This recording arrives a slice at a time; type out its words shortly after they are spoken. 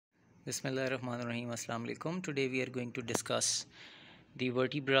Bismillahirrahmanirrahim. Assalamu alaikum. Today we are going to discuss the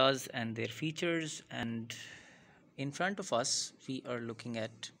vertebrae and their features, and in front of us we are looking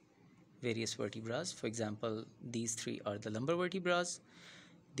at various vertebrae. For example, these three are the lumbar vertebrae,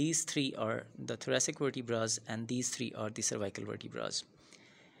 these three are the thoracic vertebrae, and these three are the cervical vertebrae.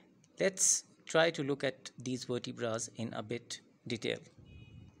 Let's try to look at these vertebrae in a bit detail.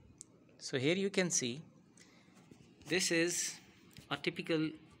 So here you can see this is a typical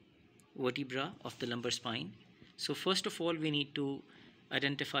vertebra of the lumbar spine. So first of all, we need to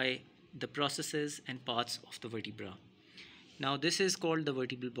identify the processes and parts of the vertebra. Now this is called the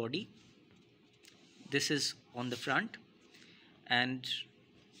vertebral body. This is on the front, and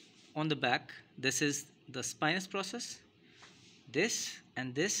on the back this is the spinous process. This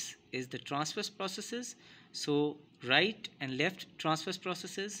and this is the transverse processes. So right and left transverse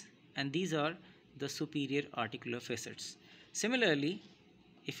processes, and these are the superior articular facets. Similarly,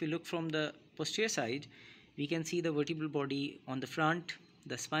 if you look from the posterior side, we can see the vertebral body on the front,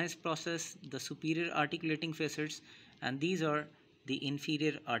 the spinous process, the superior articulating facets, and these are the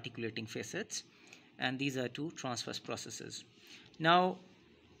inferior articulating facets, and these are two transverse processes. Now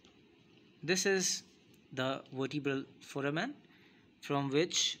this is the vertebral foramen from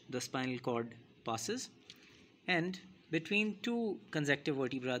which the spinal cord passes, and between two consecutive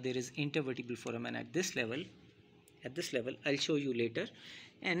vertebrae there is intervertebral foramen at this level. I'll show you later.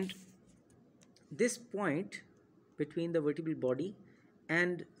 And this point between the vertebral body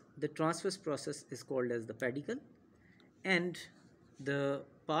and the transverse process is called as the pedicle, and the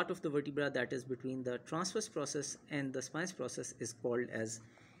part of the vertebra that is between the transverse process and the spinous process is called as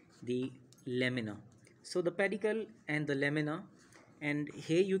the lamina. So the pedicle and the lamina, and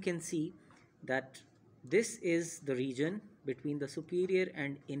here you can see that this is the region between the superior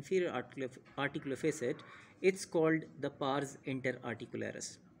and inferior articular facet. It's called the pars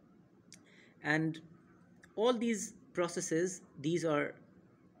interarticularis, and all these processes, these are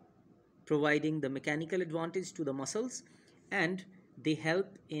providing the mechanical advantage to the muscles, and they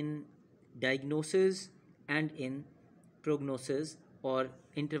help in diagnosis and in prognosis or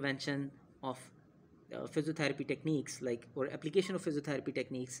intervention of physiotherapy techniques, or application of physiotherapy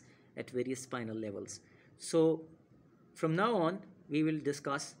techniques at various spinal levels. So from now on we will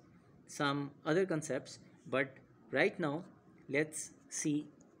discuss some other concepts, but right now let's see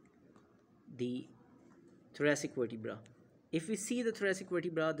the thoracic vertebra. If we see the thoracic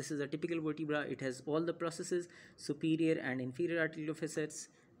vertebra, this is a typical vertebra. It has all the processes, superior and inferior articular facets,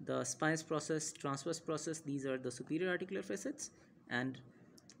 the spinous process, transverse process, these are the superior articular facets, and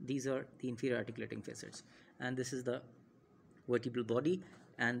these are the inferior articulating facets, and this is the vertebral body,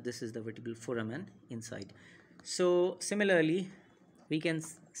 and this is the vertebral foramen inside. So similarly we can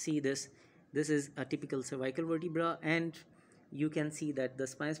see this is a typical cervical vertebra, and you can see that the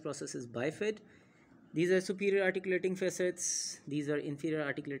spinous process is bifid. These are superior articulating facets, these are inferior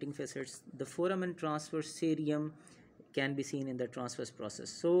articulating facets. The foramen transversarium can be seen in the transverse process.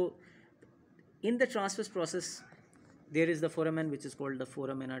 So in the transverse process there is the foramen which is called the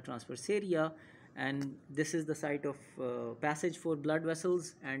foramina transversaria, and this is the site of passage for blood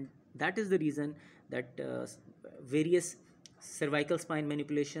vessels, and that is the reason that various cervical spine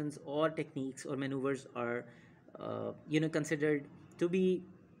manipulations or techniques or maneuvers are considered to be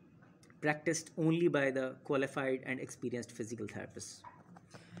practiced only by the qualified and experienced physical therapists.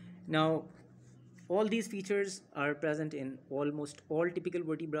 Now all these features are present in almost all typical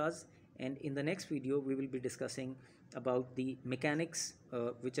vertebrae, and in the next video we will be discussing about the mechanics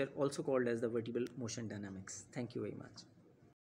which are also called as the vertebral motion dynamics. Thank you very much.